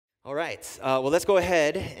All right. Well, let's go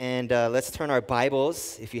ahead and let's turn our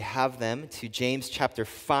Bibles, if you have them, to James chapter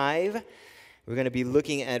 5. We're going to be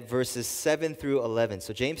looking at verses 7 through 11.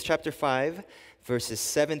 So James chapter 5, verses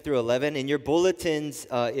 7 through 11. In your bulletins,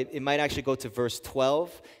 it might actually go to verse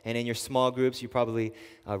 12. And in your small groups, you probably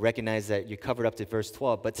recognize that you covered up to verse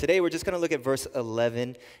 12. But today, we're just going to look at verse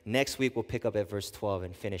 11. Next week, we'll pick up at verse 12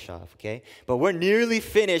 and finish off, okay? But we're nearly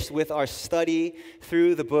finished with our study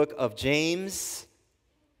through the book of James.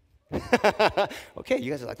 Okay, you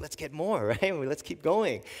guys are like, let's get more, right? Let's keep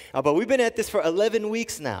going. But we've been at this for 11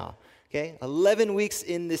 weeks now, okay? 11 weeks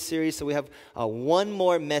in this series, so we have one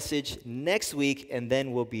more message next week, and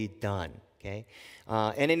then we'll be done, okay?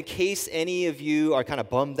 And in case any of you are kind of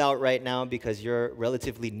bummed out right now because you're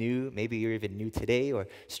relatively new, maybe you're even new today or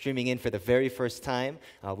streaming in for the very first time,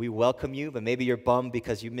 we welcome you, but maybe you're bummed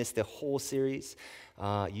because you missed the whole series.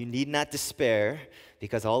 You need not despair,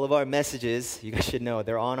 because all of our messages, you guys should know,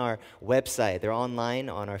 they're on our website. They're online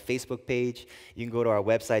on our Facebook page. You can go to our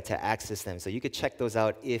website to access them. So you could check those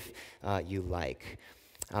out if you like.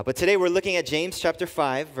 But today we're looking at James chapter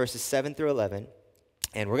 5, verses 7 through 11.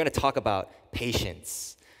 And we're going to talk about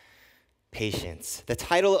patience. Patience. The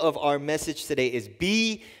title of our message today is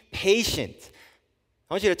Be Patient.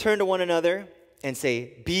 I want you to turn to one another and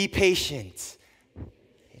say, be patient.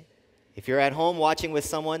 If you're at home watching with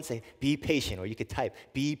someone, say, be patient, or you could type,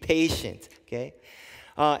 be patient, okay?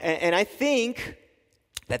 And I think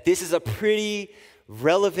that this is a pretty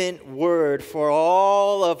relevant word for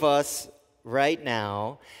all of us right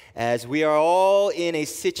now, as we are all in a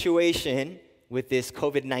situation with this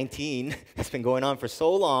COVID-19 that's been going on for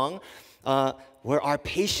so long, where our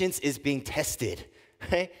patience is being tested,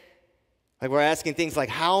 right? Like we're asking things like,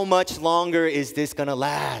 how much longer is this going to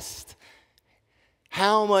last?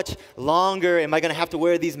 How much longer am I going to have to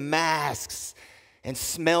wear these masks and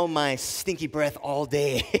smell my stinky breath all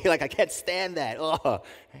day? Like, I can't stand that. Ugh.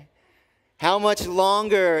 How much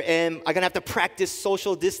longer am I going to have to practice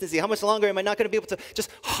social distancing? How much longer am I not going to be able to just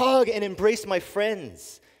hug and embrace my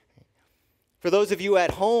friends? For those of you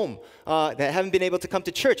at home that haven't been able to come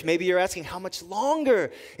to church, maybe you're asking, how much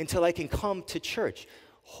longer until I can come to church?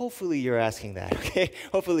 Hopefully you're asking that, okay?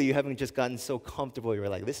 Hopefully you haven't just gotten so comfortable, you're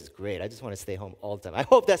like, this is great, I just want to stay home all the time. I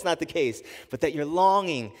hope that's not the case, but that you're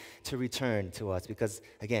longing to return to us because,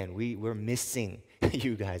 again, we're missing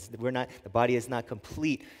you guys. The body is not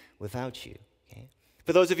complete without you, okay?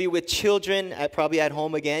 For those of you with children, probably at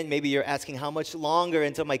home again, maybe you're asking how much longer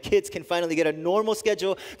until my kids can finally get a normal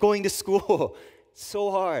schedule going to school.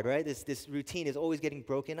 So hard, right? This routine is always getting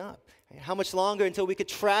broken up. How much longer until we could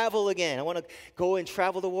travel again? I want to go and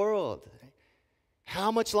travel the world.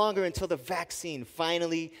 How much longer until the vaccine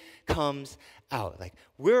finally comes out? Like,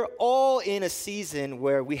 we're all in a season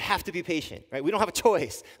where we have to be patient, right? We don't have a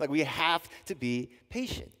choice. Like, we have to be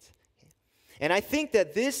patient. And I think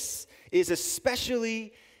that this is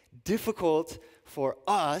especially difficult for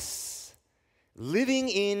us living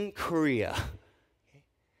in Korea.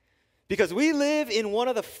 Because we live in one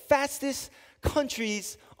of the fastest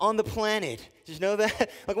countries on the planet. Did you know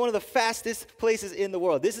that? Like one of the fastest places in the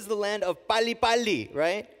world. This is the land of pali,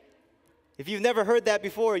 right? If you've never heard that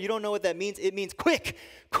before, you don't know what that means. It means quick,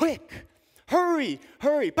 quick, hurry,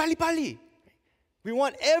 pali. We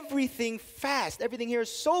want everything fast. Everything here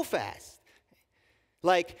is so fast.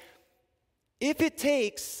 Like, if it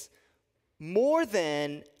takes more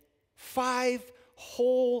than 5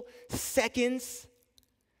 whole seconds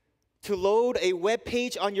to load a web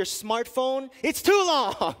page on your smartphone, it's too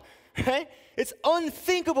long, right? It's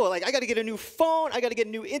unthinkable. Like, I got to get a new phone. I got to get a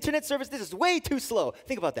new internet service. This is way too slow.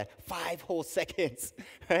 Think about that. 5 whole seconds,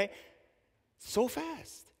 right? So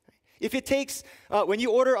fast. If it takes, when you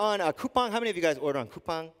order on Coupang, how many of you guys order on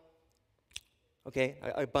Coupang? Okay,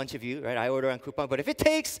 a bunch of you, right? I order on Coupang. But if it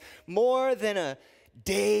takes more than a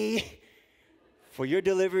day for your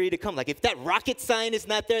delivery to come, like if that rocket sign is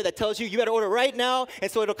not there that tells you got to order right now,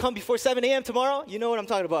 and so it'll come before 7 a.m. tomorrow, you know what I'm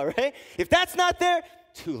talking about, right? If that's not there,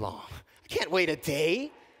 too long. I can't wait a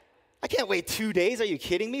day. I can't wait 2 days. Are you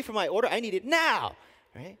kidding me for my order? I need it now,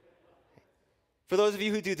 right? For those of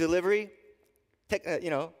you who do delivery,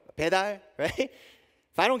 배달, right?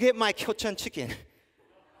 If I don't get my Chun chicken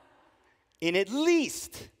in at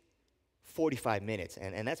least 45 minutes,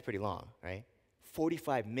 and that's pretty long, right?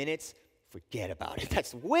 45 minutes, forget about it.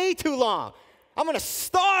 That's way too long. I'm going to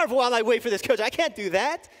starve while I wait for this coach. I can't do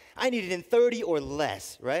that. I need it in 30 or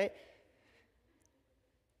less, right?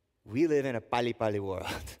 We live in a pali world.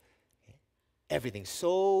 Everything's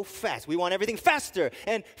so fast. We want everything faster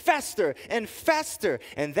and faster and faster.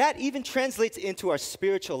 And that even translates into our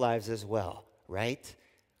spiritual lives as well, right?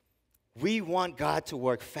 We want God to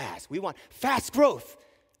work fast. We want fast growth.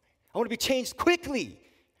 I want to be changed quickly.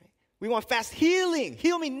 We want fast healing.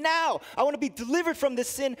 Heal me now. I want to be delivered from this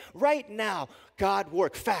sin right now. God,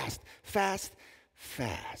 work fast, fast,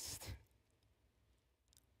 fast.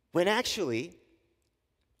 When actually,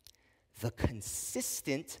 the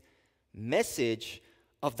consistent message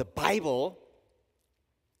of the Bible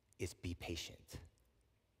is be patient.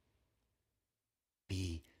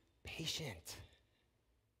 Be patient.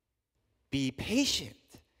 Be patient.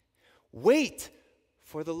 Wait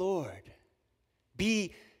for the Lord.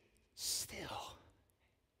 Be still.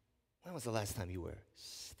 When was the last time you were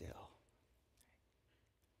still?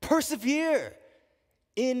 Persevere.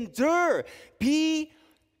 Endure. Be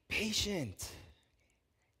patient.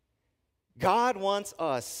 God wants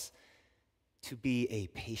us to be a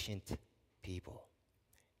patient people.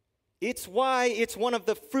 It's why it's one of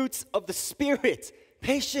the fruits of the Spirit,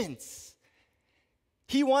 patience.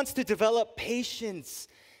 He wants to develop patience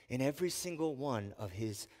in every single one of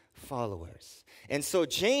his followers. And so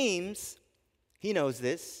James, he knows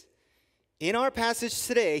this. In our passage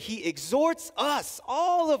today, he exhorts us,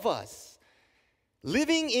 all of us,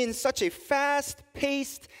 living in such a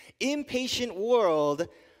fast-paced, impatient world,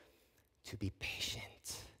 to be patient.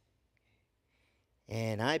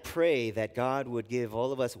 And I pray that God would give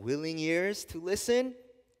all of us willing ears to listen,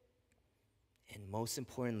 and most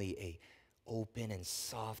importantly, a open and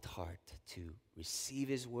soft heart to receive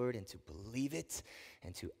his word and to believe it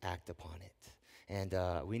and to act upon it.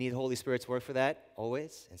 And we need Holy Spirit's work for that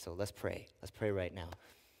always. And so let's pray. Let's pray right now.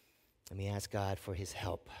 Let me ask God for his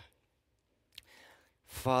help.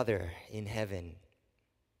 Father in heaven,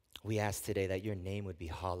 we ask today that your name would be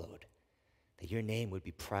hallowed, that your name would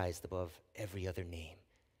be prized above every other name,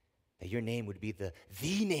 that your name would be the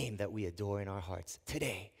name that we adore in our hearts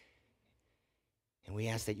today. And we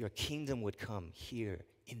ask that your kingdom would come here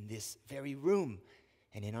in this very room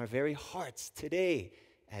and in our very hearts today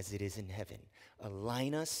as it is in heaven.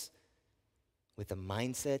 Align us with the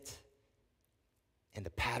mindset and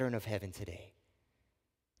the pattern of heaven today.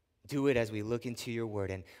 Do it as we look into your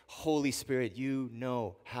word. And Holy Spirit, you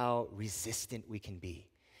know how resistant we can be.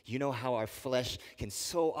 You know how our flesh can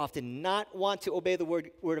so often not want to obey the word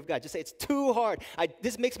of God. Just say, it's too hard.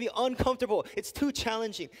 This makes me uncomfortable. It's too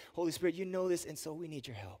challenging. Holy Spirit, you know this, and so we need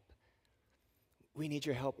your help. We need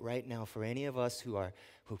your help right now for any of us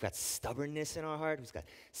who've got stubbornness in our heart, who's got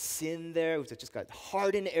sin there, who's just got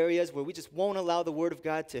hardened areas where we just won't allow the word of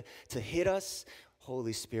God to hit us.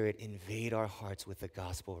 Holy Spirit, invade our hearts with the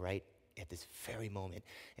gospel right at this very moment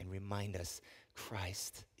and remind us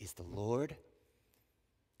Christ is the Lord.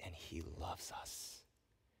 And he loves us.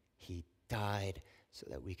 He died so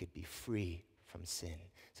that we could be free from sin,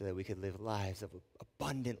 so that we could live lives of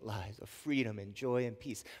abundant lives of freedom and joy and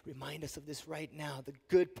peace. Remind us of this right now, the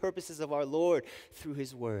good purposes of our Lord through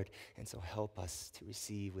his word. And so help us to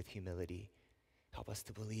receive with humility. Help us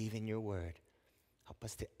to believe in your word. Help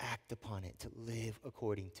us to act upon it, to live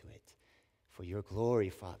according to it. For your glory,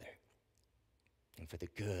 Father, and for the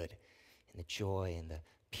good and the joy and the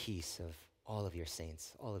peace of all of your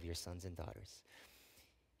saints, all of your sons and daughters.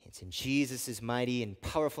 It's in Jesus' mighty and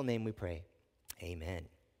powerful name we pray. Amen.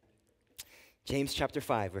 James chapter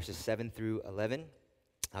 5, verses 7 through 11.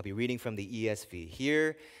 I'll be reading from the ESV.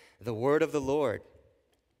 Hear the word of the Lord.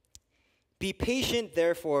 Be patient,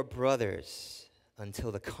 therefore, brothers,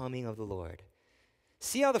 until the coming of the Lord.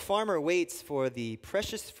 See how the farmer waits for the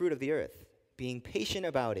precious fruit of the earth, being patient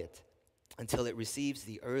about it until it receives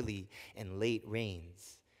the early and late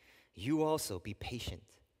rains. You also be patient.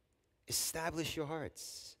 Establish your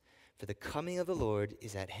hearts, for the coming of the Lord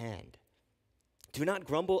is at hand. Do not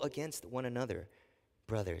grumble against one another,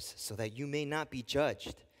 brothers, so that you may not be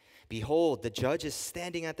judged. Behold, the judge is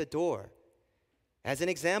standing at the door. As an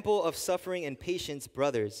example of suffering and patience,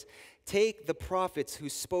 brothers, take the prophets who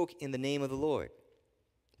spoke in the name of the Lord.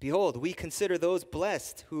 Behold, we consider those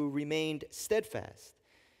blessed who remained steadfast.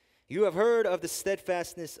 You have heard of the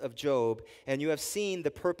steadfastness of Job, and you have seen the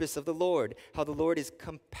purpose of the Lord, how the Lord is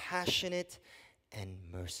compassionate and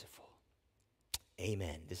merciful.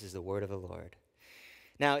 Amen. This is the word of the Lord.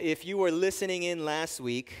 Now, if you were listening in last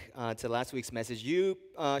week to last week's message, you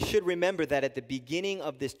should remember that at the beginning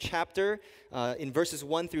of this chapter, in verses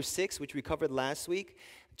 1 through 6, which we covered last week,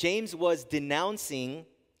 James was denouncing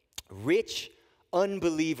rich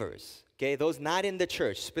unbelievers. Okay, those not in the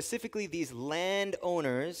church, specifically these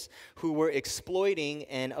landowners who were exploiting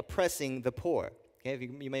and oppressing the poor. Okay,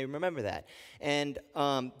 you may remember that. And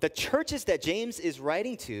the churches that James is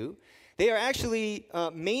writing to, they are actually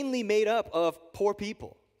mainly made up of poor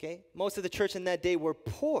people. Okay, most of the church in that day were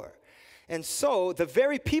poor. And so the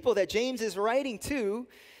very people that James is writing to,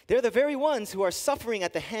 they're the very ones who are suffering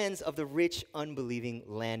at the hands of the rich, unbelieving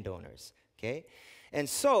landowners. Okay? And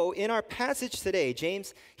so in our passage today,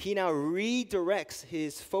 James, he now redirects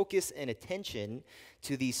his focus and attention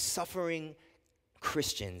to these suffering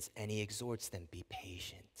Christians, and he exhorts them, be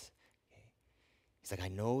patient. Okay? He's like, I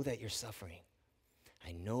know that you're suffering.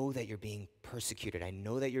 I know that you're being persecuted. I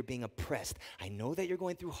know that you're being oppressed. I know that you're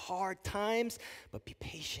going through hard times, but be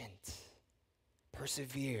patient.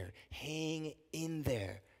 Persevere. Hang in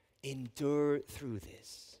there. Endure through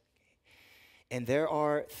this. Okay? And there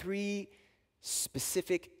are 3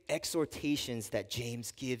 specific exhortations that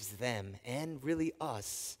James gives them, and really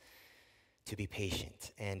us, to be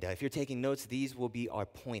patient. And if you're taking notes, these will be our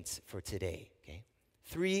points for today. Okay?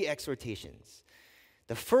 3 exhortations.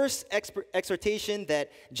 The first exhortation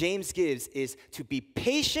that James gives is to be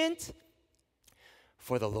patient,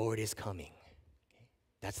 for the Lord is coming. Okay?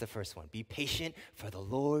 That's the first one. Be patient, for the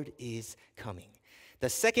Lord is coming. The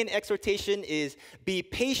second exhortation is be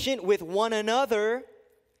patient with one another,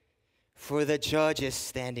 for the judge is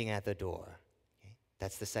standing at the door. Okay?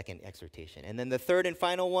 That's the second exhortation. And then the third and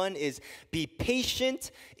final one is be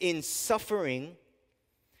patient in suffering,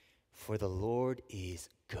 for the Lord is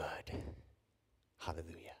good.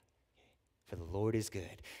 Hallelujah. Okay? For the Lord is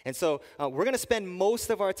good. And so we're going to spend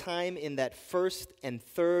most of our time in that first and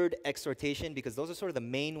third exhortation, because those are sort of the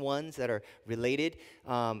main ones that are related.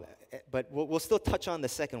 But we'll still touch on the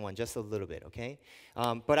second one just a little bit, okay?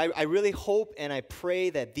 But I really hope and I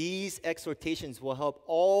pray that these exhortations will help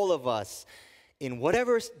all of us in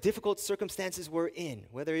whatever difficult circumstances we're in,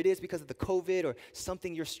 whether it is because of the COVID or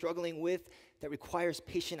something you're struggling with that requires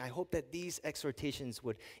patience. I hope that these exhortations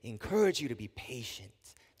would encourage you to be patient,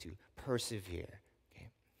 to persevere, okay?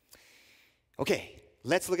 Okay,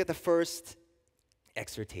 let's look at the first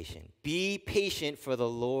exhortation. Be patient, for the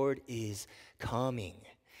Lord is coming.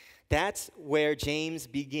 That's where James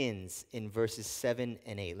begins in verses 7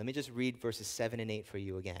 and 8. Let me just read verses 7 and 8 for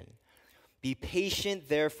you again. Be patient,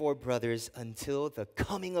 therefore, brothers, until the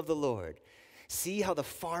coming of the Lord. See how the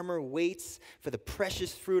farmer waits for the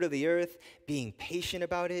precious fruit of the earth, being patient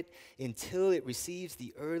about it until it receives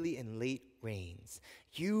the early and late rains.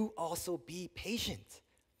 You also be patient.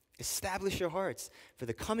 Establish your hearts, for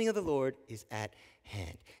the coming of the Lord is at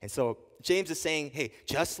hand. And so James is saying, hey,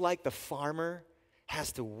 just like the farmer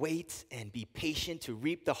has to wait and be patient to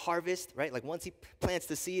reap the harvest, right? Like once he plants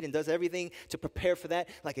the seed and does everything to prepare for that,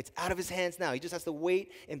 like it's out of his hands now. He just has to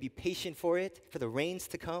wait and be patient for it, for the rains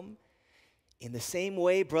to come. In the same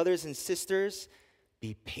way, brothers and sisters,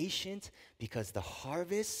 be patient, because the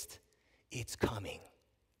harvest, it's coming.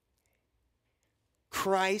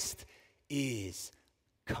 Christ is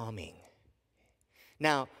coming.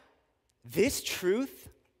 Now, this truth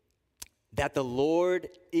that the Lord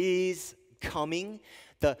is coming,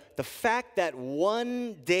 the fact that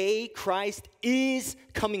one day Christ is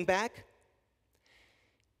coming back,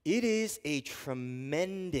 it is a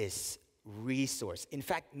tremendous resource. In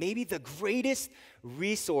fact, maybe the greatest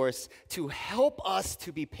resource to help us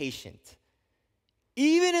to be patient,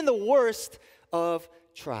 even in the worst of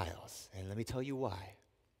trials. And let me tell you why.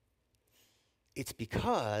 It's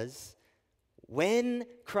because when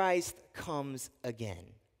Christ comes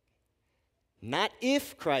again, not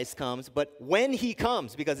if Christ comes, but when he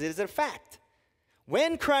comes, because it is a fact.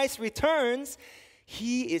 When Christ returns,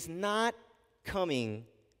 he is not coming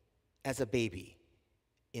as a baby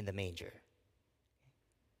in the manger.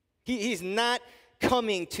 He's not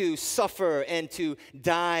coming to suffer and to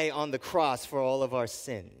die on the cross for all of our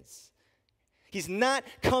sins. He's not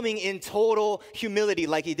coming in total humility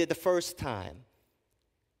like he did the first time.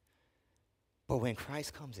 But when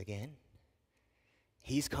Christ comes again,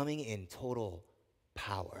 he's coming in total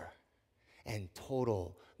power and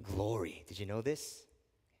total glory. Did you know this?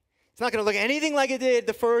 It's not going to look anything like it did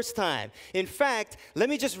the first time. In fact, let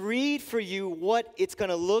me just read for you what it's going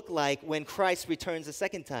to look like when Christ returns a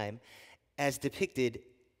second time, as depicted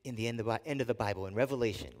in the end of the Bible, in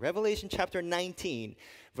Revelation. Revelation chapter 19,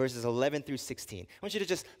 verses 11 through 16. I want you to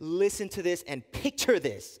just listen to this and picture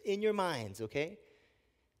this in your minds, okay?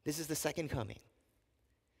 This is the second coming.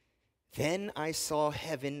 Then I saw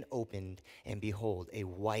heaven opened, and behold, a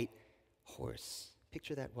white horse.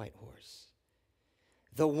 Picture that white horse.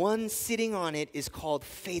 The one sitting on it is called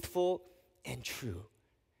Faithful and True.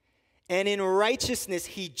 And in righteousness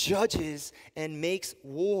he judges and makes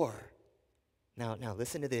war. Now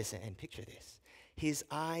listen to this and picture this. His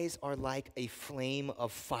eyes are like a flame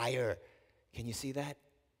of fire. Can you see that?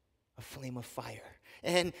 A flame of fire.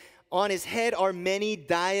 And on his head are many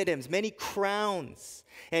diadems, many crowns.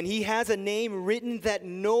 And he has a name written that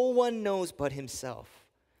no one knows but himself.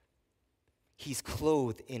 He's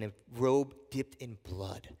clothed in a robe dipped in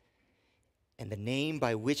blood. And the name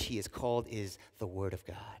by which he is called is the Word of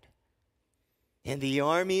God. And the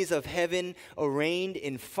armies of heaven, arrayed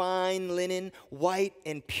in fine linen, white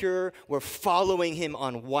and pure, were following him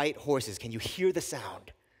on white horses. Can you hear the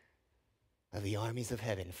sound of the armies of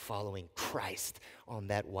heaven following Christ on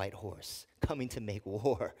that white horse, coming to make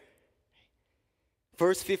war?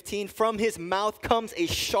 Verse 15, from his mouth comes a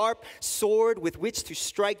sharp sword with which to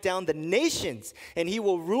strike down the nations, and he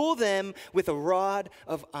will rule them with a rod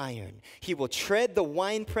of iron. He will tread the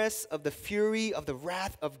winepress of the fury of the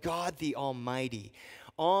wrath of God the Almighty.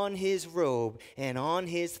 On his robe and on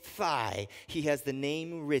his thigh, he has the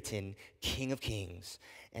name written, King of Kings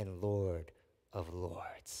and Lord of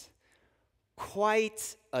Lords.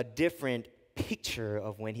 Quite a different picture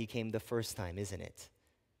of when he came the first time, isn't it?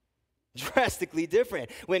 Drastically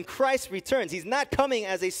different. When Christ returns, he's not coming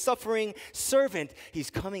as a suffering servant. He's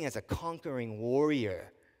coming as a conquering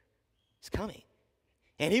warrior. He's coming.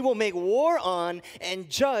 And he will make war on and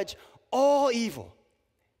judge all evil.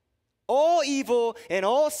 All evil and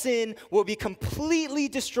all sin will be completely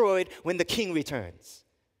destroyed when the king returns.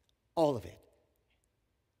 All of it.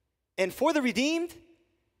 And for the redeemed,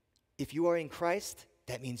 if you are in Christ,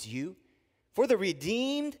 that means you. For the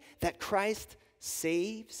redeemed that Christ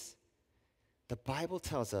saves, the Bible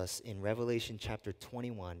tells us in Revelation chapter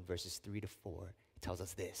 21, verses 3 to 4, it tells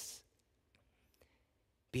us this.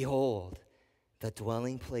 Behold, the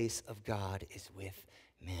dwelling place of God is with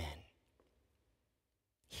men.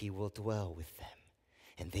 He will dwell with them,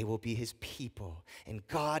 and they will be his people, and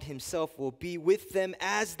God himself will be with them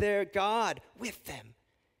as their God, with them.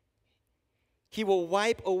 He will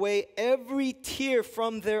wipe away every tear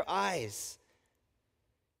from their eyes.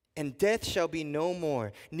 And death shall be no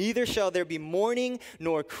more, neither shall there be mourning,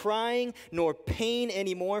 nor crying, nor pain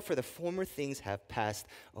anymore, for the former things have passed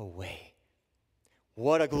away.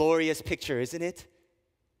 What a glorious picture, isn't it?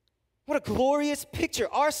 What a glorious picture.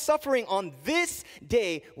 Our suffering on this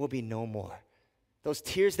day will be no more. Those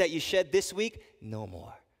tears that you shed this week, no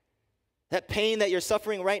more. That pain that you're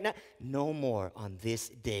suffering right now, no more on this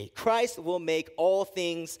day. Christ will make all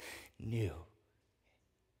things new.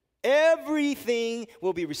 Everything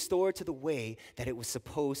will be restored to the way that it was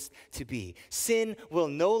supposed to be. Sin will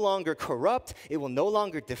no longer corrupt. It will no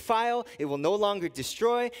longer defile. It will no longer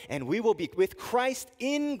destroy. And we will be with Christ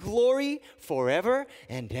in glory forever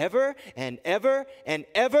and ever and ever and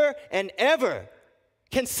ever and ever.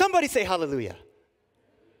 Can somebody say hallelujah?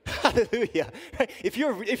 Hallelujah. Right? If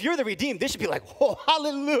you're the redeemed, this should be like, whoa,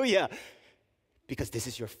 hallelujah. Because this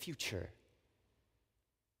is your future.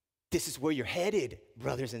 This is where you're headed,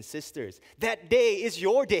 brothers and sisters. That day is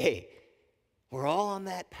your day. We're all on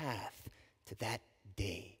that path to that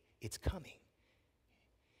day. It's coming.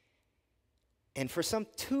 And for some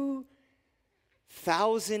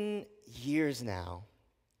 2,000 years now,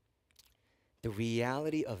 the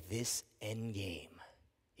reality of this end game,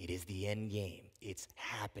 it is the end game. It's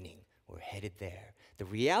happening. We're headed there. The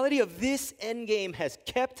reality of this end game has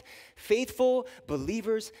kept faithful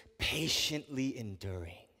believers patiently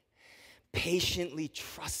enduring, patiently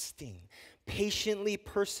trusting, patiently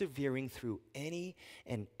persevering through any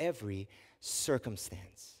and every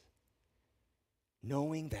circumstance,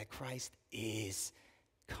 knowing that Christ is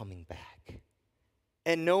coming back.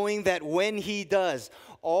 And knowing that when he does,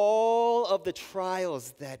 all of the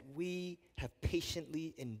trials that we have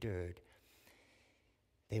patiently endured,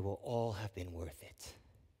 they will all have been worth it.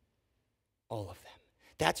 All of them.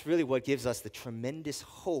 That's really what gives us the tremendous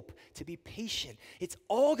hope to be patient. It's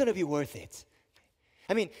all going to be worth it.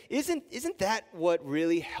 I mean, isn't that what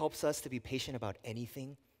really helps us to be patient about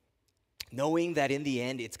anything? Knowing that in the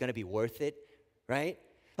end it's going to be worth it, right?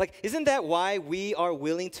 Like, isn't that why we are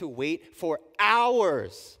willing to wait for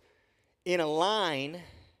hours in a line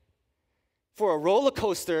for a roller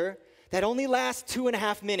coaster that only lasts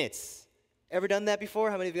 2.5 minutes? Ever done that before?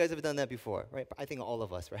 How many of you guys have done that before? Right? I think all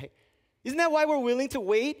of us, right? Isn't that why we're willing to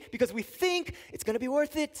wait? Because we think it's going to be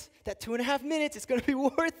worth it. That 2.5 minutes, it's going to be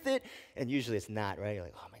worth it. And usually it's not, right? You're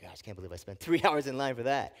like, oh my gosh, I can't believe I spent 3 hours in line for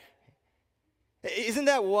that. Isn't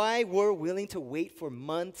that why we're willing to wait for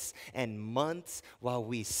months and months while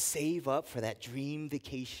we save up for that dream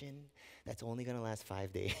vacation that's only going to last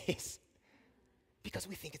 5 days? Because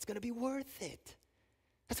we think it's going to be worth it.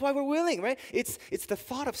 That's why we're willing, right? It's the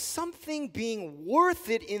thought of something being worth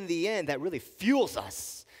it in the end that really fuels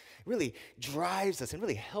us, really drives us, and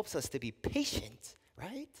really helps us to be patient,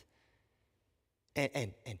 right?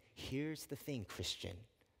 And here's the thing, Christian.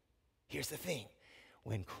 Here's the thing.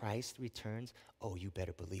 When Christ returns, oh, you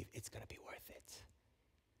better believe it's going to be worth it.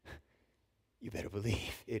 You better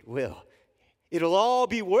believe it will. It'll all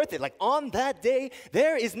be worth it. Like on that day,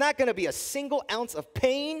 there is not going to be a single ounce of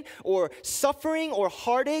pain or suffering or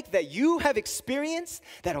heartache that you have experienced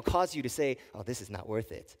that'll cause you to say, oh, this is not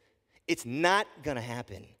worth it. It's not going to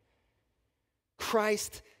happen.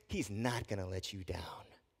 Christ, he's not going to let you down.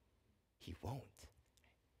 He won't.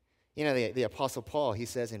 You know, the Apostle Paul, he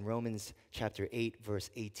says in Romans chapter 8, verse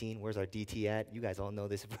 18, where's our DT at? You guys all know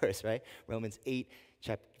this verse, right? Romans 8,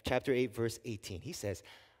 chapter 8, verse 18. He says,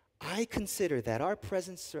 I consider that our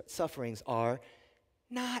present sufferings are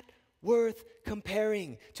not worth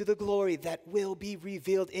comparing to the glory that will be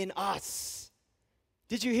revealed in us.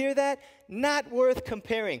 Did you hear that? Not worth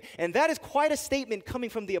comparing. And that is quite a statement coming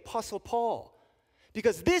from the Apostle Paul,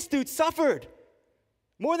 because this dude suffered.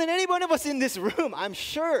 More than any one of us in this room, I'm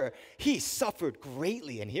sure he suffered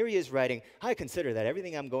greatly. And here he is writing, I consider that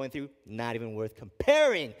everything I'm going through not even worth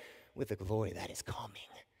comparing with the glory that is coming.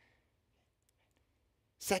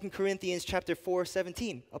 2 Corinthians chapter 4,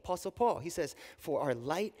 17, Apostle Paul, he says, for our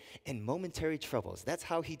light and momentary troubles. That's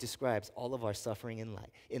how he describes all of our suffering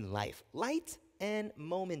in life. Light and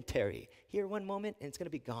momentary. Here one moment and it's going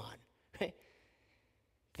to be gone. Right?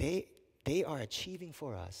 They are achieving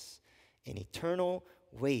for us an eternal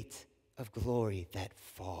weight of glory that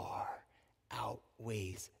far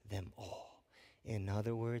outweighs them all. In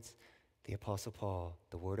other words, the Apostle Paul,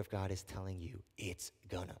 the Word of God is telling you it's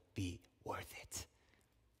going to be worth it.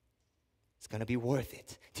 It's going to be worth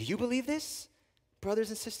it. Do you believe this, brothers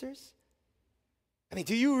and sisters? I mean,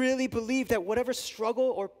 do you really believe that whatever struggle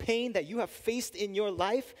or pain that you have faced in your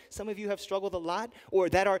life, some of you have struggled a lot, or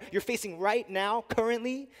that you're facing right now,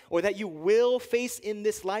 currently, or that you will face in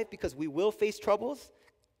this life because we will face troubles?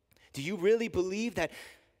 Do you really believe that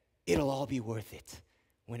it'll all be worth it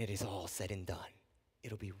when it is all said and done?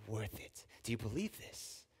 It'll be worth it. Do you believe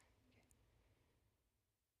this?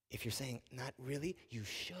 If you're saying, not really, you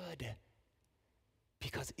should.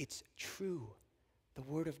 Because it's true. The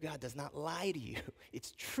Word of God does not lie to you.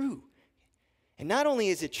 It's true. And not only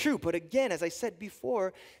is it true, but again, as I said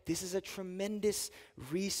before, this is a tremendous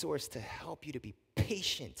resource to help you to be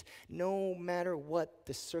patient, no matter what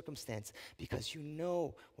the circumstance, because you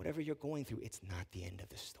know whatever you're going through, it's not the end of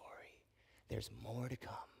the story. There's more to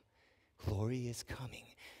come. Glory is coming.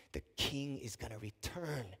 The King is going to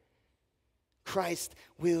return. Christ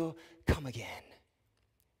will come again.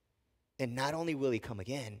 And not only will he come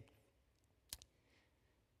again,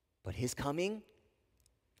 but his coming,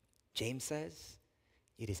 James says,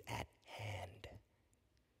 it is at hand.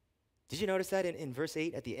 Did you notice that in verse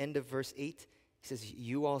 8, at the end of verse 8? He says,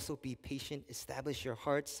 you also be patient, establish your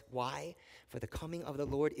hearts. Why? For the coming of the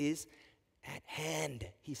Lord is at hand,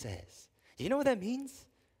 he says. Do you know what that means?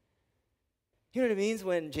 You know what it means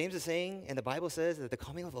when James is saying, and the Bible says that the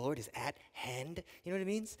coming of the Lord is at hand? You know what it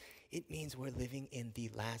means? It means we're living in the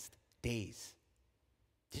last days.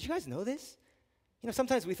 Did you guys know this? You know,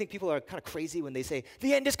 sometimes we think people are kind of crazy when they say,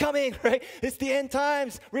 the end is coming, right? It's the end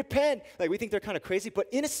times, repent. Like, we think they're kind of crazy, but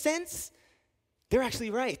in a sense, they're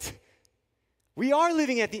actually right. We are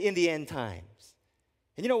living in the end times.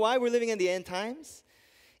 And you know why we're living in the end times?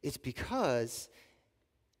 It's because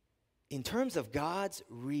in terms of God's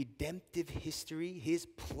redemptive history, his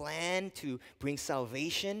plan to bring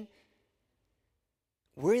salvation,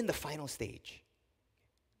 we're in the final stage.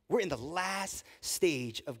 We're in the last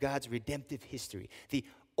stage of God's redemptive history. The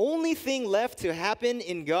only thing left to happen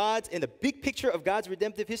in the big picture of God's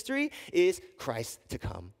redemptive history is Christ to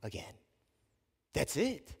come again. That's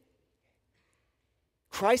it.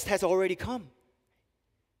 Christ has already come.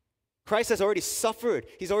 Christ has already suffered.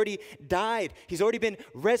 He's already died. He's already been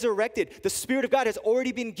resurrected. The Spirit of God has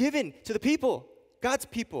already been given to the people, God's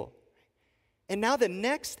people. And now the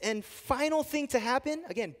next and final thing to happen,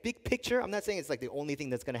 again, big picture, I'm not saying it's like the only thing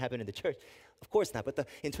that's going to happen in the church. Of course not. But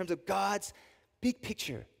in terms of God's big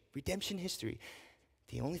picture, redemption history,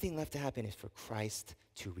 the only thing left to happen is for Christ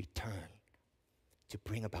to return, to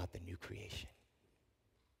bring about the new creation,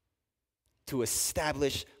 to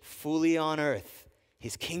establish fully on earth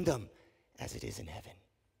his kingdom as it is in heaven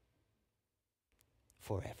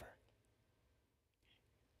forever.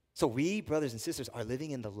 So we, brothers and sisters, are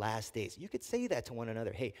living in the last days. You could say that to one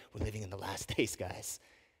another. Hey, we're living in the last days, guys.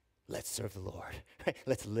 Let's serve the Lord. Right?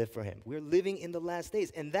 Let's live for him. We're living in the last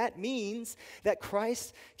days. And that means that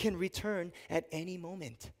Christ can return at any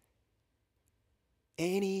moment.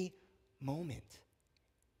 Any moment.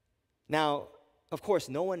 Now, of course,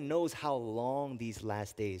 no one knows how long these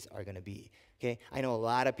last days are going to be. Okay? I know a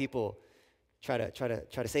lot of people try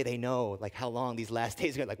to say they know like how long these last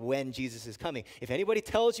days are, like when Jesus is coming. If anybody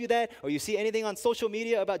tells you that, or you see anything on social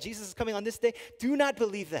media about Jesus is coming on this day, do not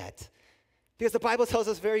believe that. Because the Bible tells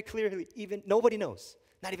us very clearly, even nobody knows.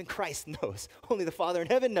 Not even Christ knows. Only the Father in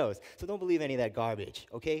heaven knows. So don't believe any of that garbage,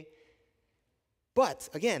 okay? But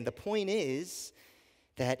again, the point is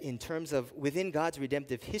that in terms of within God's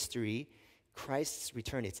redemptive history, Christ's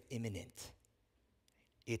return is imminent.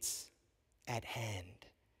 It's at hand.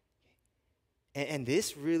 And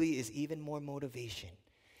this really is even more motivation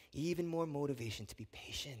to be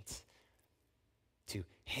patient, to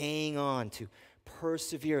hang on, to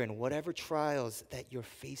persevere in whatever trials that you're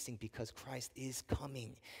facing, because Christ is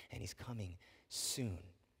coming, and he's coming soon.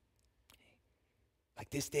 Like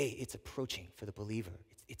this day, it's approaching for the believer.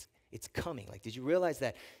 It's coming. Like, did you realize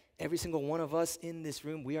that every single one of us in this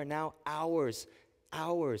room, we are now hours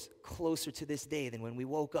closer to this day than when we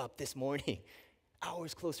woke up this morning.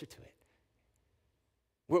 Hours closer to it.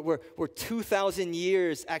 We're 2,000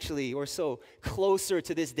 years, actually, or so, closer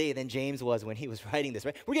to this day than James was when he was writing this,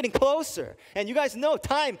 right? We're getting closer. And you guys know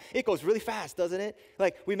time, it goes really fast, doesn't it?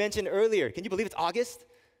 Like we mentioned earlier, can you believe it's August?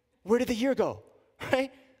 Where did the year go, right?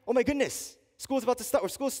 Oh my goodness, school's about to start, or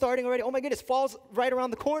school's starting already. Oh my goodness, fall's right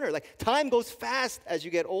around the corner. Like time goes fast as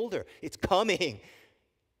you get older. It's coming.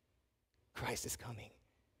 Christ is coming.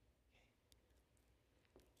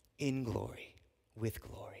 In glory, with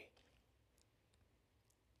glory.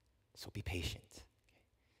 So be patient.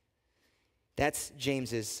 That's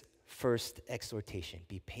James's first exhortation.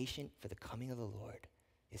 Be patient, for the coming of the Lord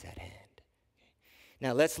is at hand.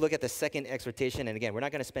 Now let's look at the second exhortation. And again, we're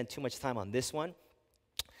not going to spend too much time on this one.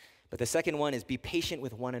 But the second one is be patient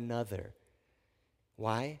with one another.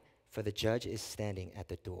 Why? For the judge is standing at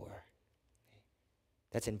the door.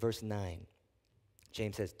 That's in verse 9.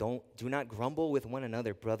 James says, do not grumble with one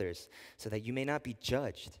another, brothers, so that you may not be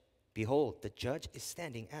judged. Behold, the judge is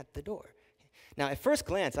standing at the door. Now, at first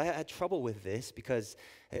glance, I had trouble with this because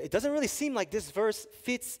it doesn't really seem like this verse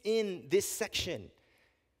fits in this section,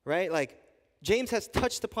 right? Like, James has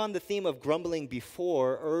touched upon the theme of grumbling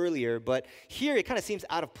earlier, but here it kind of seems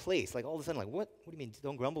out of place. Like, all of a sudden, like, what do you mean,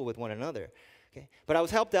 don't grumble with one another? Okay? But I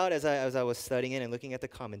was helped out as I was studying it and looking at the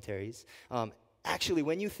commentaries. Actually,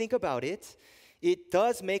 when you think about it, it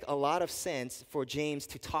does make a lot of sense for James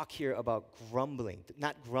to talk here about grumbling,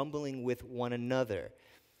 not grumbling with one another.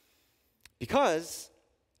 Because,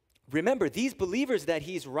 remember, these believers that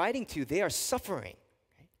he's writing to, they are suffering.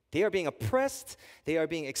 Right? They are being oppressed. They are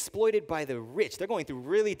being exploited by the rich. They're going through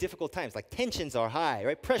really difficult times. Like tensions are high,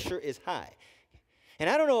 right? Pressure is high. And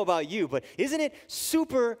I don't know about you, but isn't it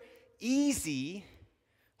super easy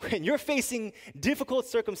when you're facing difficult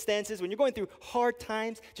circumstances, when you're going through hard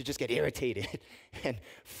times, to just get irritated and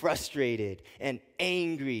frustrated and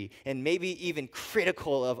angry and maybe even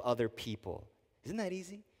critical of other people? Isn't that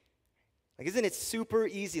easy? Like, isn't it super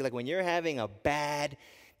easy, like when you're having a bad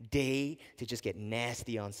day, to just get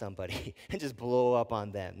nasty on somebody and just blow up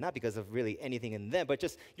on them? Not because of really anything in them, but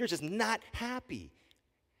you're just not happy.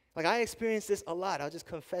 Like, I experience this a lot. I'll just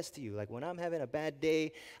confess to you. Like, when I'm having a bad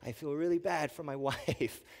day, I feel really bad for my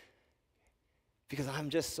wife because I'm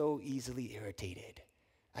just so easily irritated.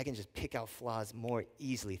 I can just pick out flaws more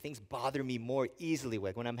easily. Things bother me more easily,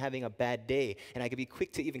 like when I'm having a bad day, and I can be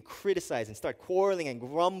quick to even criticize and start quarreling and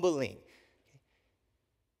grumbling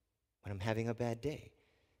when I'm having a bad day.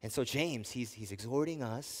 And so James, he's exhorting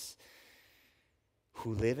us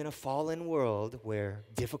who live in a fallen world where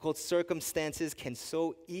difficult circumstances can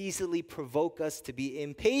so easily provoke us to be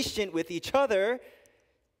impatient with each other.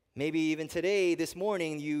 Maybe even today, this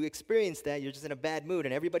morning, you experienced that. You're just in a bad mood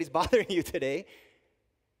and everybody's bothering you today.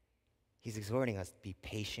 He's exhorting us, be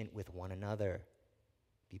patient with one another.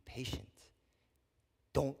 Be patient.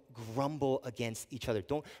 Don't grumble against each other.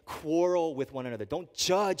 Don't quarrel with one another. Don't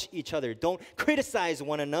judge each other. Don't criticize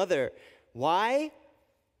one another. Why?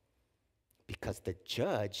 Because the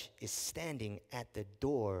judge is standing at the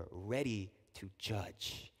door ready to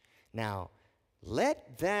judge. Now,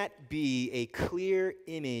 let that be a clear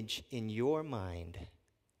image in your mind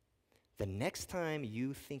the next time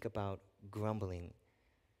you think about grumbling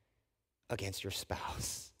against your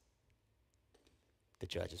spouse. The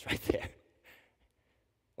judge is right there.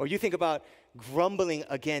 Or you think about grumbling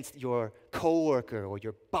against your coworker or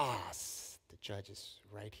your boss. The judge is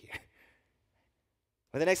right here.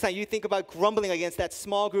 Or the next time you think about grumbling against that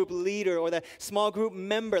small group leader or that small group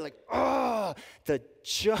member, like, the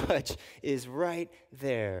judge is right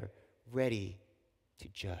there, ready to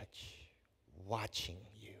judge, watching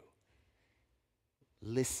you,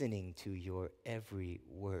 listening to your every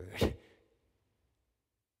word.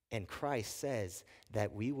 And Christ says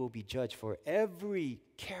that we will be judged for every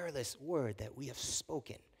careless word that we have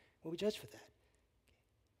spoken. We'll be judged for that.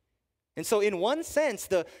 And so in one sense,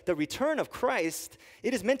 the return of Christ,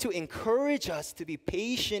 it is meant to encourage us to be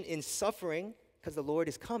patient in suffering, because the Lord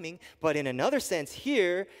is coming. But in another sense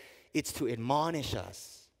here, it's to admonish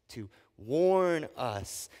us, to warn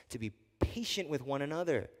us, to be patient with one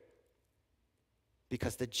another.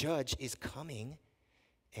 Because the judge is coming,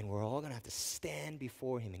 and we're all going to have to stand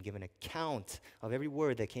before him and give an account of every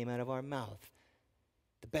word that came out of our mouth.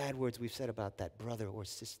 The bad words we've said about that brother or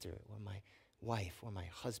sister or my wife or my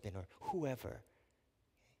husband or whoever.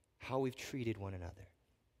 How we've treated one another.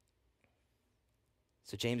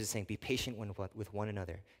 So James is saying, be patient with one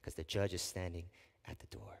another because the judge is standing at the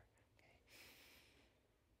door.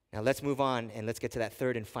 Now let's move on and let's get to that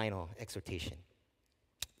third and final exhortation.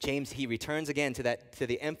 James, he returns again to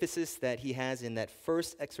the emphasis that he has in that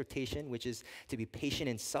first exhortation, which is to be patient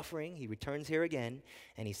in suffering. He returns here again,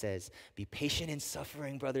 and he says, be patient in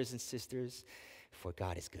suffering, brothers and sisters, for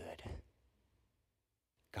God is good.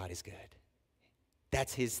 God is good.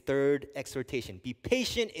 That's his third exhortation. Be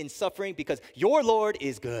patient in suffering because your Lord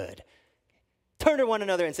is good. Turn to one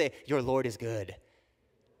another and say, your Lord is good.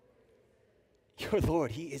 Your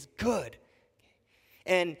Lord, he is good.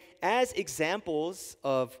 And as examples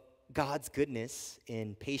of God's goodness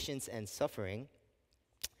in patience and suffering,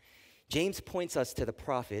 James points us to the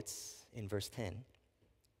prophets in verse 10.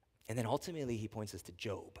 And then ultimately he points us to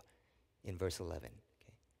Job in verse 11.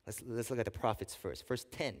 Okay. Let's look at the prophets first. Verse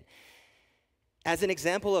 10. As an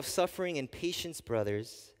example of suffering and patience,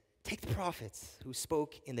 brothers, take the prophets who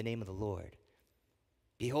spoke in the name of the Lord.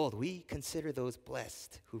 Behold, we consider those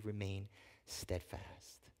blessed who remain steadfast.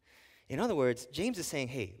 In other words, James is saying,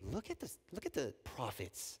 hey, look at the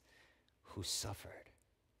prophets who suffered.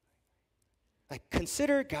 Like,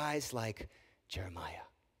 consider guys like Jeremiah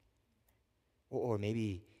or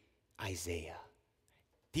maybe Isaiah.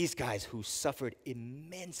 These guys who suffered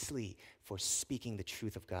immensely for speaking the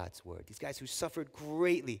truth of God's word. These guys who suffered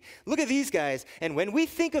greatly. Look at these guys, and when we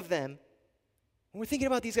think of them, when we're thinking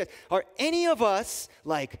about these guys, are any of us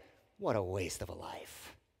like, what a waste of a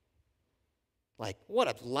life? Like, what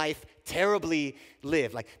a life terribly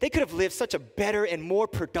lived. Like, they could have lived such a better and more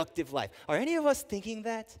productive life. Are any of us thinking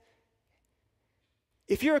that?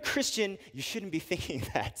 If you're a Christian, you shouldn't be thinking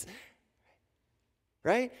that.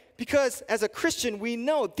 Right? Because as a Christian, we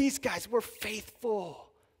know these guys were faithful.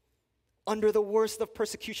 Under the worst of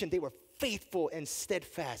persecution, they were faithful and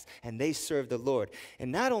steadfast, and they served the Lord.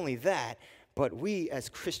 And not only that, but we as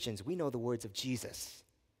Christians, we know the words of Jesus.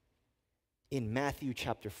 In Matthew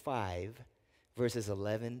chapter 5, verses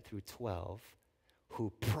 11 through 12,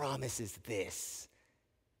 who promises this.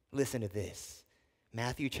 Listen to this.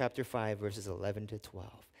 Matthew chapter 5, verses 11 to 12.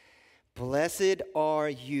 Blessed are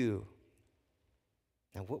you.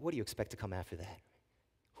 Now, what do you expect to come after that?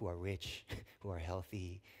 Who are rich, who are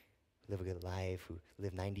healthy, who live a good life, who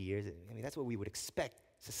live 90 years. I mean, that's what we would expect.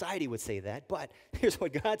 Society would say that, but here's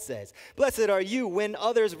what God says. Blessed are you when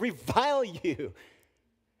others revile you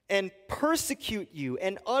and persecute you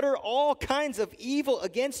and utter all kinds of evil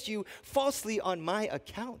against you falsely on my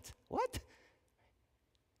account. What?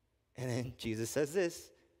 And then Jesus says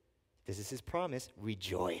this. This is his promise.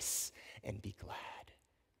 Rejoice and be glad.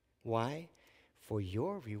 Why? For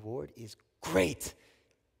your reward is great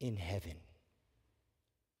in heaven.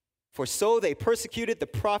 For so they persecuted the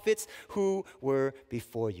prophets who were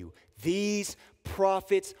before you. These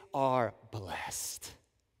prophets are blessed.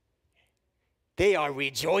 They are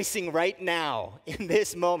rejoicing right now in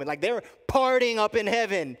this moment. Like they're partying up in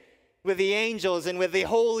heaven with the angels and with the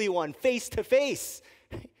Holy One face to face.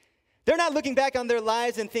 They're not looking back on their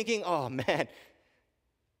lives and thinking, oh man,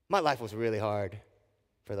 my life was really hard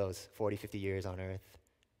for those 40, 50 years on earth.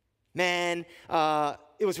 Man,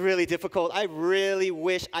 it was really difficult. I really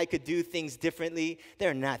wish I could do things differently.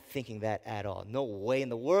 They're not thinking that at all. No way in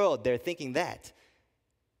the world they're thinking that.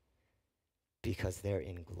 Because they're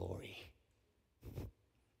in glory.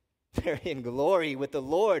 They're in glory with the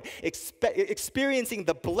Lord, experiencing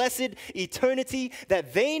the blessed eternity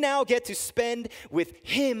that they now get to spend with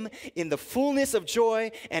him in the fullness of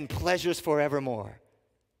joy and pleasures forevermore.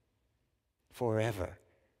 Forever.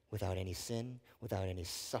 Without any sin, without any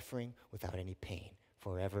suffering, without any pain,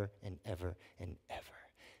 forever and ever and ever.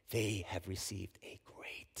 They have received a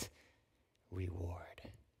great reward.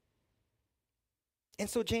 And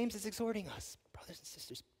so James is exhorting us, brothers and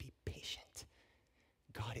sisters, be patient.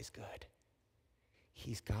 God is good.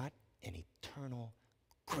 He's got an eternal,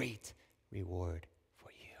 great reward for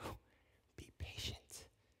you. Be patient.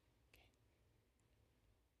 Okay.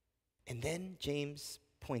 And then James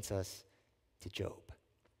points us to Job.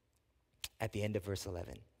 At the end of verse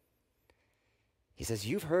 11. He says,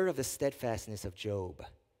 you've heard of the steadfastness of Job,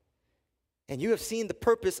 and you have seen the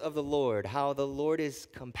purpose of the Lord, how the Lord is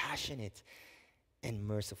compassionate and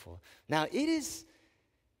merciful. Now, it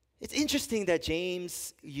It's interesting that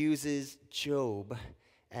James uses Job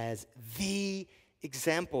as the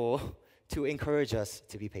example to encourage us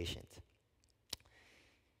to be patient.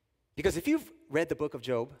 Because if you've read the book of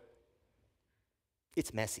Job,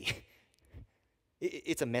 it's messy.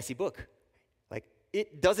 It's a messy book. Like,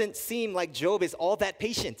 it doesn't seem like Job is all that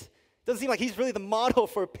patient. It doesn't seem like he's really the model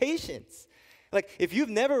for patience. Like, if you've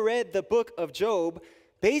never read the book of Job,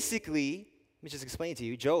 basically, let me just explain to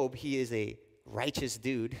you, Job, he is a righteous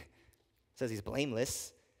dude, says he's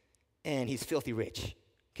blameless, and he's filthy rich,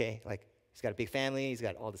 okay? Like, he's got a big family, he's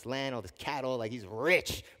got all this land, all this cattle, like, he's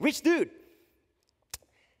rich dude.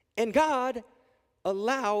 And God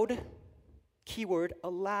allowed, keyword,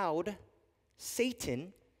 allowed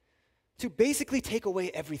Satan to basically take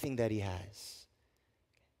away everything that he has.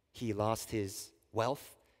 He lost his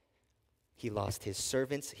wealth, he lost his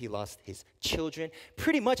servants, he lost his children.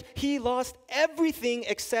 Pretty much, he lost everything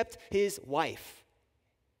except his wife.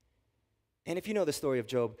 And if you know the story of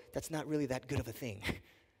Job, that's not really that good of a thing.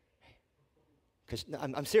 Because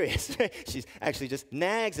I'm serious. She actually just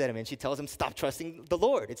nags at him and she tells him, stop trusting the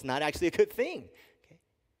Lord. It's not actually a good thing. Okay?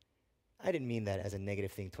 I didn't mean that as a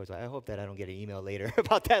negative thing towards wives. I hope that I don't get an email later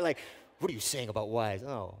about that. Like, what are you saying about wives?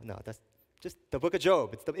 Oh, no, that's just the book of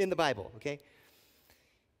Job. It's in the Bible, okay?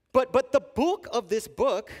 But the book of this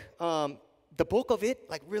book, the bulk of it,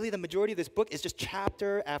 like really the majority of this book, is just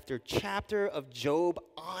chapter after chapter of Job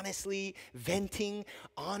honestly venting,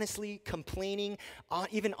 honestly complaining,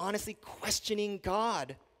 even honestly questioning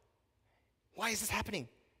God. Why is this happening?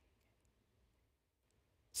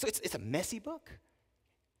 So it's a messy book.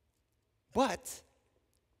 But,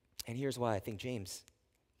 and here's why I think James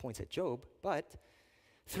points at Job, but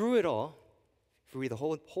through it all, if we read the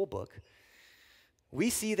whole book, we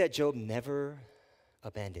see that Job never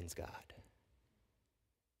abandons God.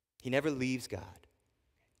 He never leaves God.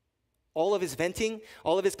 All of his venting,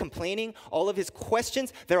 all of his complaining, all of his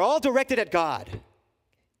questions, they're all directed at God.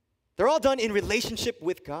 They're all done in relationship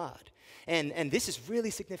with God. And this is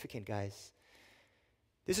really significant, guys.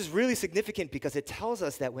 This is really significant because it tells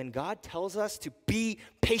us that when God tells us to be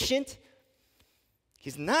patient,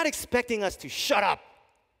 he's not expecting us to shut up,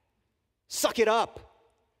 suck it up.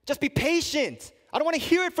 Just be patient. I don't want to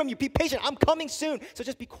hear it from you. Be patient. I'm coming soon. So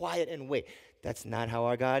just be quiet and wait. That's not how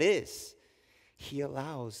our God is. He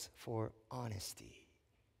allows for honesty.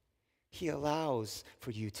 He allows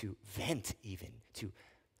for you to vent even, to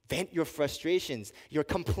vent your frustrations, your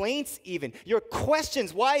complaints even, your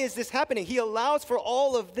questions. Why is this happening? He allows for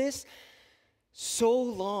all of this so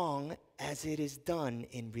long as it is done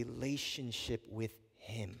in relationship with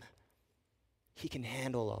him. He can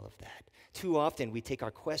handle all of that. Too often we take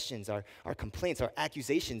our questions, our complaints, our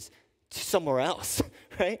accusations to somewhere else,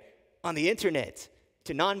 right? On the internet,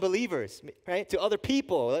 to non-believers, right? To other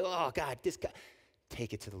people. Like, oh, God, this guy.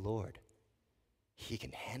 Take it to the Lord. He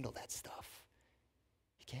can handle that stuff.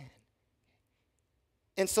 He can.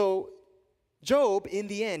 And so Job, in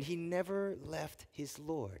the end, he never left his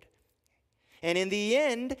Lord. And in the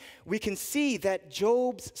end, we can see that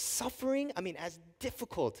Job's suffering, as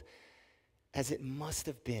difficult as it must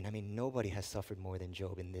have been. Nobody has suffered more than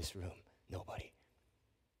Job in this room. Nobody.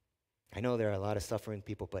 I know there are a lot of suffering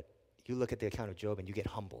people, but you look at the account of Job and you get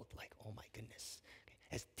humbled. Like, oh my goodness. Okay.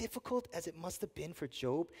 As difficult as it must have been for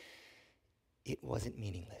Job, it wasn't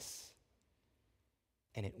meaningless.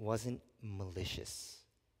 And it wasn't malicious.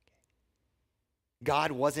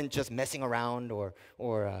 God wasn't just messing around or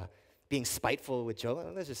being spiteful with Job.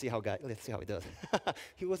 Let's see how he does.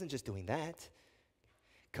 He wasn't just doing that.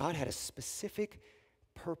 God had a specific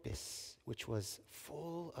purpose, which was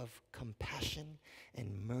full of compassion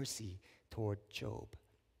and mercy toward Job.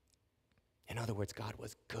 In other words, God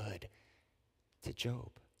was good to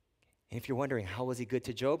Job. And if you're wondering, how was he good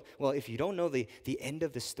to Job? Well, if you don't know the end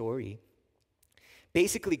of the story,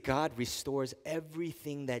 basically God restores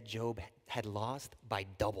everything that Job had lost by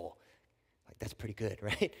double. Like, that's pretty good,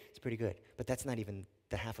 right? It's pretty good. But that's not even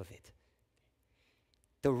the half of it.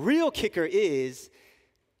 The real kicker is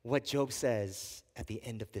what Job says at the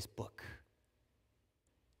end of this book.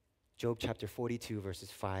 Job chapter 42, verses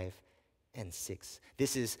 5 and 6.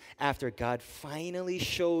 This is after God finally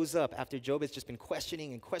shows up, after Job has just been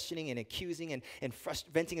questioning and accusing and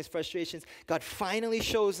venting his frustrations. God finally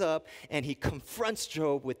shows up and he confronts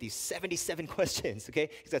Job with these 77 questions, okay?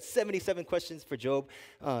 He's got 77 questions for Job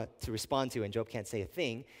to respond to, and Job can't say a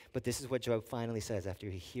thing. But this is what Job finally says after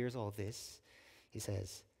he hears all this. He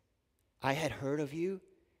says, I had heard of you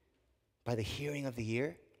by the hearing of the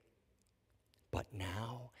ear, but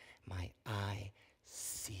now my eye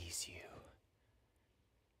sees you.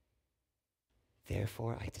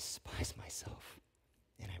 Therefore I despise myself,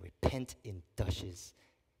 and I repent in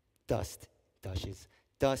dust,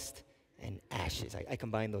 dust and ashes. I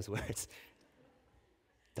combine those words.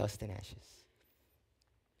 Dust and ashes.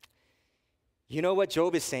 You know what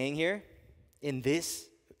Job is saying here in these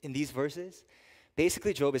verses?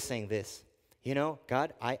 Basically, Job is saying this. You know,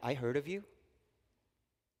 God, I heard of you.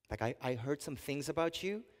 Like I heard some things about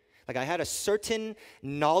you. Like I had a certain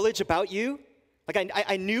knowledge about you. Like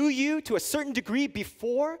I knew you to a certain degree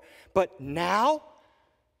before, but now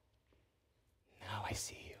I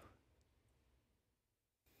see you.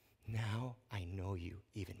 Now I know you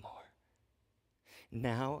even more.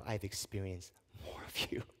 Now I've experienced more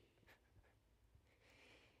of you.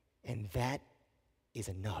 And that is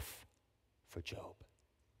enough for Job.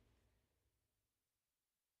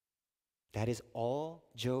 That is all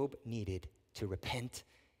Job needed to repent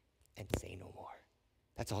and say no more.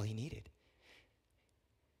 That's all he needed.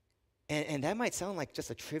 And that might sound like just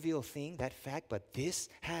a trivial thing, that fact, but this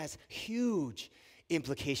has huge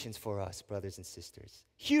implications for us, brothers and sisters.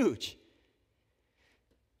 Huge.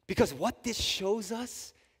 Because what this shows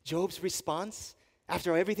us, Job's response,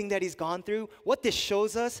 after everything that he's gone through, what this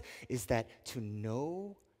shows us is that to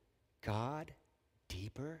know God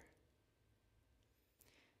deeper,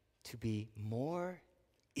 to be more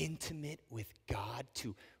intimate with God,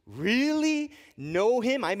 to really know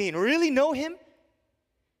Him, really know Him,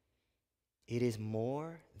 it is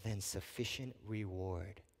more than sufficient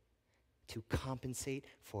reward to compensate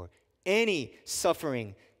for any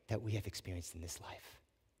suffering that we have experienced in this life.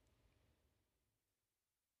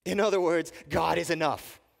 In other words, God is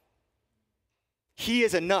enough. He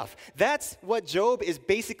is enough. That's what Job is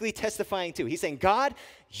basically testifying to. He's saying, God,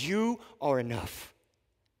 you are enough.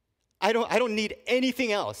 I don't need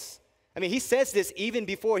anything else. I mean, he says this even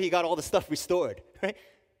before he got all the stuff restored, right?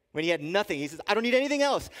 When he had nothing, he says, I don't need anything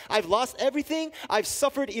else. I've lost everything. I've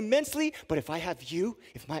suffered immensely. But if I have you,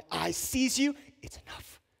 if my eye sees you, it's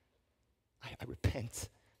enough. I repent.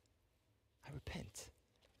 I repent.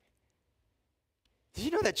 Did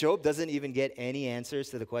you know that Job doesn't even get any answers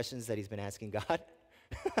to the questions that he's been asking God?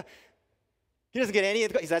 He doesn't get any.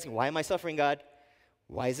 He's asking, why am I suffering, God?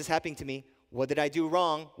 Why is this happening to me? What did I do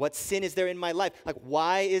wrong? What sin is there in my life? Like,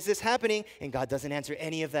 why is this happening? And God doesn't answer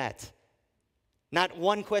any of that. Not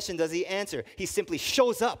one question does he answer. He simply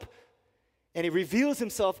shows up and he reveals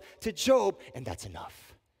himself to Job, and that's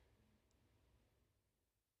enough.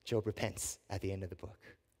 Job repents at the end of the book.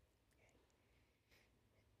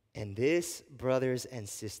 And this, brothers and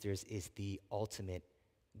sisters, is the ultimate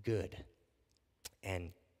good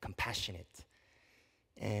and compassionate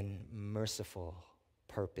and merciful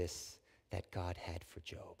purpose that God had for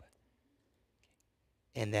Job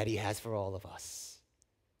and that He has for all of us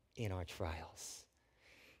in our trials.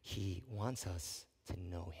 He wants us to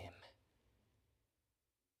know Him,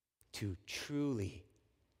 to truly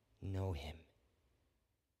know Him,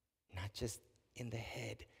 not just in the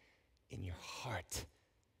head, in your heart.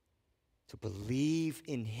 To believe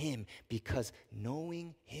in Him, because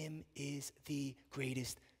knowing Him is the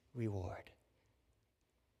greatest reward.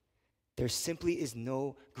 There simply is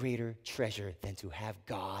no greater treasure than to have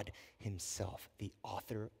God Himself, the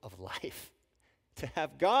author of life. To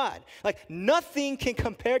have God. Like nothing can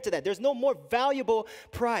compare to that. There's no more valuable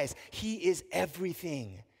prize. He is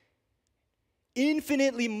everything.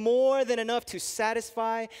 Infinitely more than enough to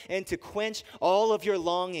satisfy and to quench all of your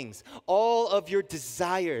longings, all of your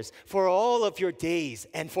desires for all of your days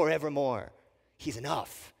and forevermore. He's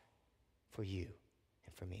enough for you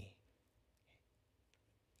and for me.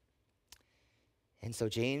 And so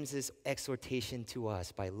James's exhortation to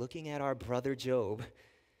us by looking at our brother Job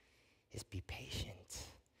is be patient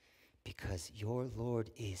because your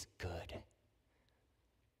Lord is good.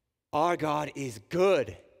 Our God is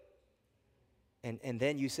good. And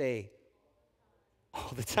then you say,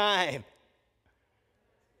 all the time.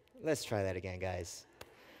 Let's try that again, guys.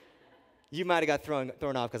 You might have got thrown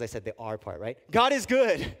off because I said the R part, right? God is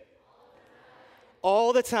good.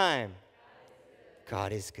 All the time.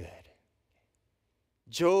 God is good.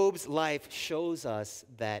 Job's life shows us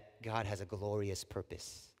that God has a glorious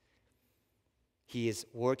purpose. He is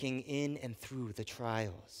working in and through the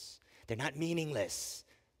trials. They're not meaningless.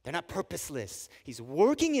 They're not purposeless. He's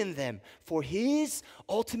working in them for His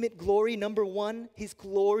ultimate glory. Number one, His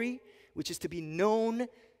glory, which is to be known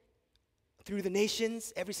through the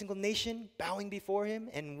nations, every single nation, bowing before Him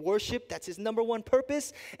and worship. That's His number one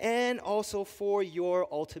purpose. And also for your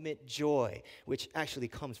ultimate joy, which actually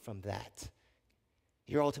comes from that.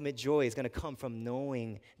 Your ultimate joy is going to come from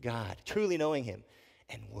knowing God, truly knowing Him,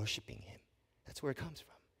 and worshiping Him. That's where it comes from.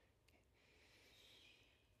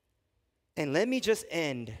 And let me just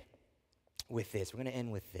end with this. We're going to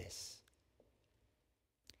end with this.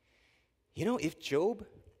 You know, if Job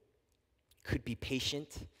could be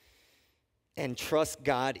patient and trust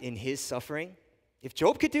God in his suffering, if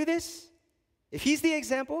Job could do this, if he's the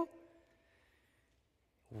example,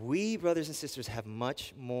 we, brothers and sisters, have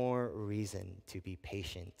much more reason to be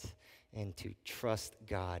patient and to trust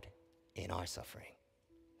God in our suffering,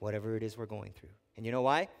 whatever it is we're going through. And you know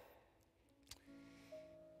why?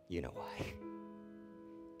 You know why.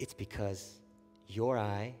 It's because your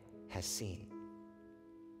eye has seen.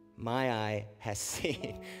 My eye has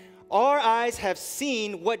seen. Our eyes have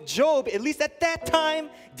seen what Job, at least at that time,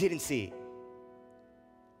 didn't see.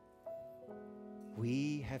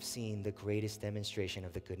 We have seen the greatest demonstration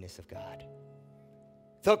of the goodness of God.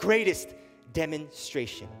 The greatest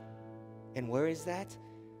demonstration. And where is that?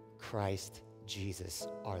 Christ Jesus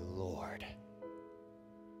our Lord.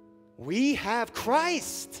 We have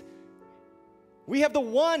Christ. We have the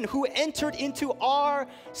one who entered into our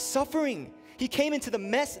suffering. He came into the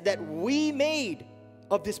mess that we made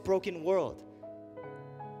of this broken world.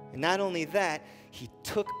 And not only that, he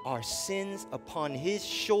took our sins upon his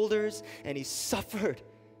shoulders and he suffered.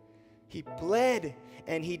 He bled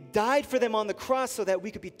and he died for them on the cross so that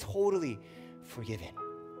we could be totally forgiven.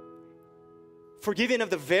 Forgiven of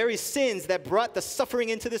the very sins that brought the suffering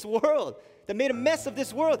into this world, that made a mess of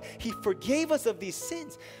this world. He forgave us of these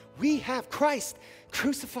sins. We have Christ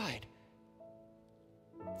crucified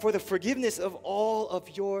for the forgiveness of all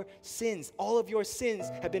of your sins. All of your sins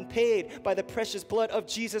have been paid by the precious blood of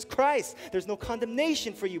Jesus Christ. There's no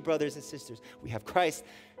condemnation for you, brothers and sisters. We have Christ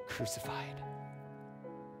crucified.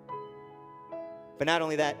 But not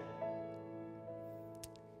only that,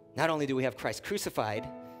 not only do we have Christ crucified,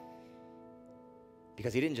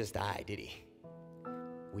 because he didn't just die, did he?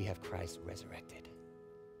 We have Christ resurrected.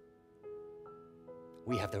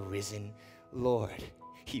 We have the risen Lord.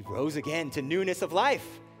 He rose again to newness of life.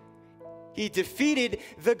 He defeated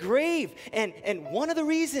the grave. And one of the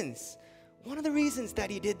reasons that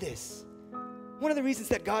he did this, one of the reasons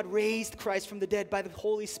that God raised Christ from the dead by the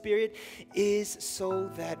Holy Spirit is so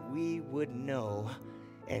that we would know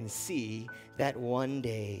and see that one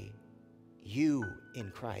day you in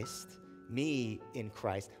Christ, me in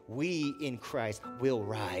Christ, we in Christ will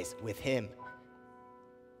rise with him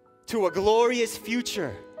to a glorious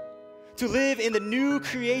future, to live in the new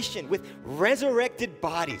creation with resurrected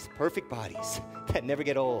bodies, perfect bodies that never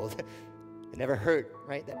get old, that never hurt,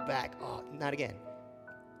 right? That back, oh, not again.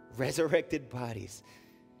 Resurrected bodies,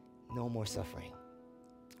 no more suffering,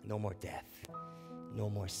 no more death, no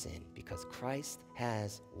more sin, because Christ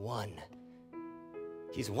has won.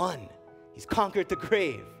 He's won. He's conquered the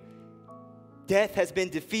grave. Death has been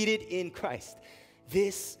defeated in Christ.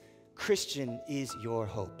 This Christian is your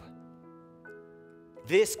hope.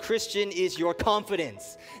 This Christian is your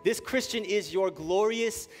confidence. This Christian is your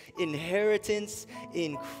glorious inheritance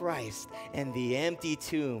in Christ. And the empty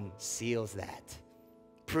tomb seals that,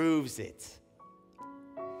 proves it.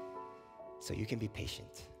 So you can be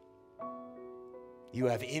patient. You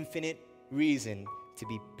have infinite reason to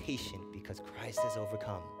be patient because Christ has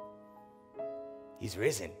overcome. He's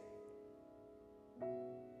risen.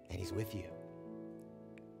 And he's with you.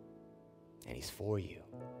 And he's for you.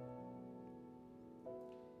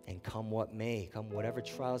 And come what may, come whatever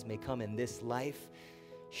trials may come in this life,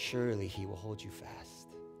 surely he will hold you fast.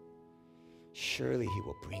 Surely he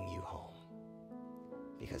will bring you home.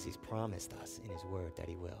 Because he's promised us in his word that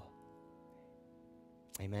he will.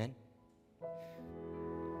 Amen?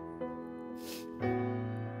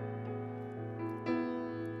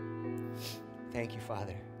 Thank you,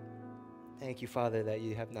 Father. Thank you, Father, that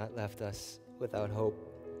you have not left us without hope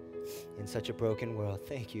in such a broken world.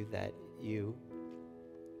 Thank you that you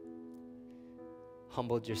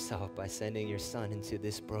humbled yourself by sending your Son into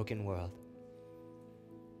this broken world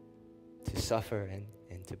to suffer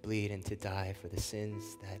and to bleed and to die for the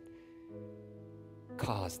sins that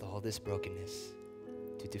caused all this brokenness,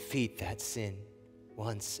 to defeat that sin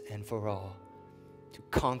once and for all, to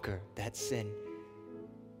conquer that sin.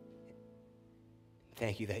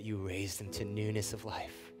 Thank you that you raised him to newness of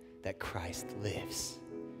life, that Christ lives,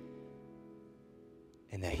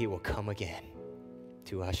 and that he will come again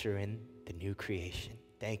to usher in the new creation.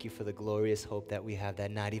 Thank you for the glorious hope that we have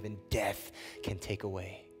that not even death can take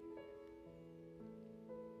away,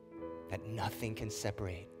 that nothing can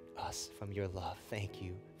separate us from your love. Thank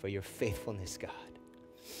you for your faithfulness, God.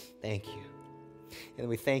 Thank you. And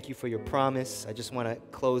we thank you for your promise. I just want to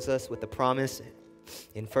close us with the promise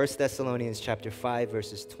in 1 Thessalonians chapter 5,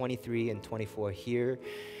 verses 23 and 24. Here,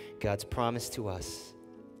 God's promise to us.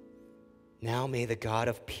 Now may the God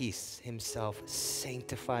of peace himself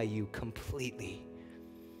sanctify you completely.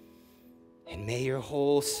 And may your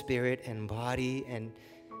whole spirit and body and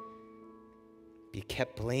be be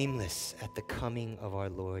kept blameless at the coming of our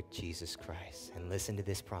Lord Jesus Christ. And listen to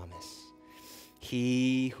this promise.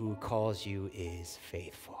 He who calls you is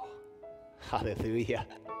faithful. Hallelujah.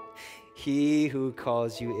 He who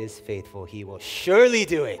calls you is faithful. He will surely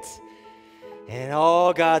do it. And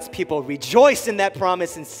all God's people rejoice in that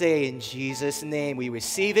promise and say, in Jesus' name, we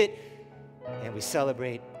receive it and we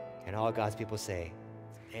celebrate. And all God's people say,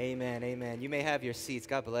 amen, amen. You may have your seats.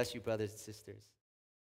 God bless you, brothers and sisters.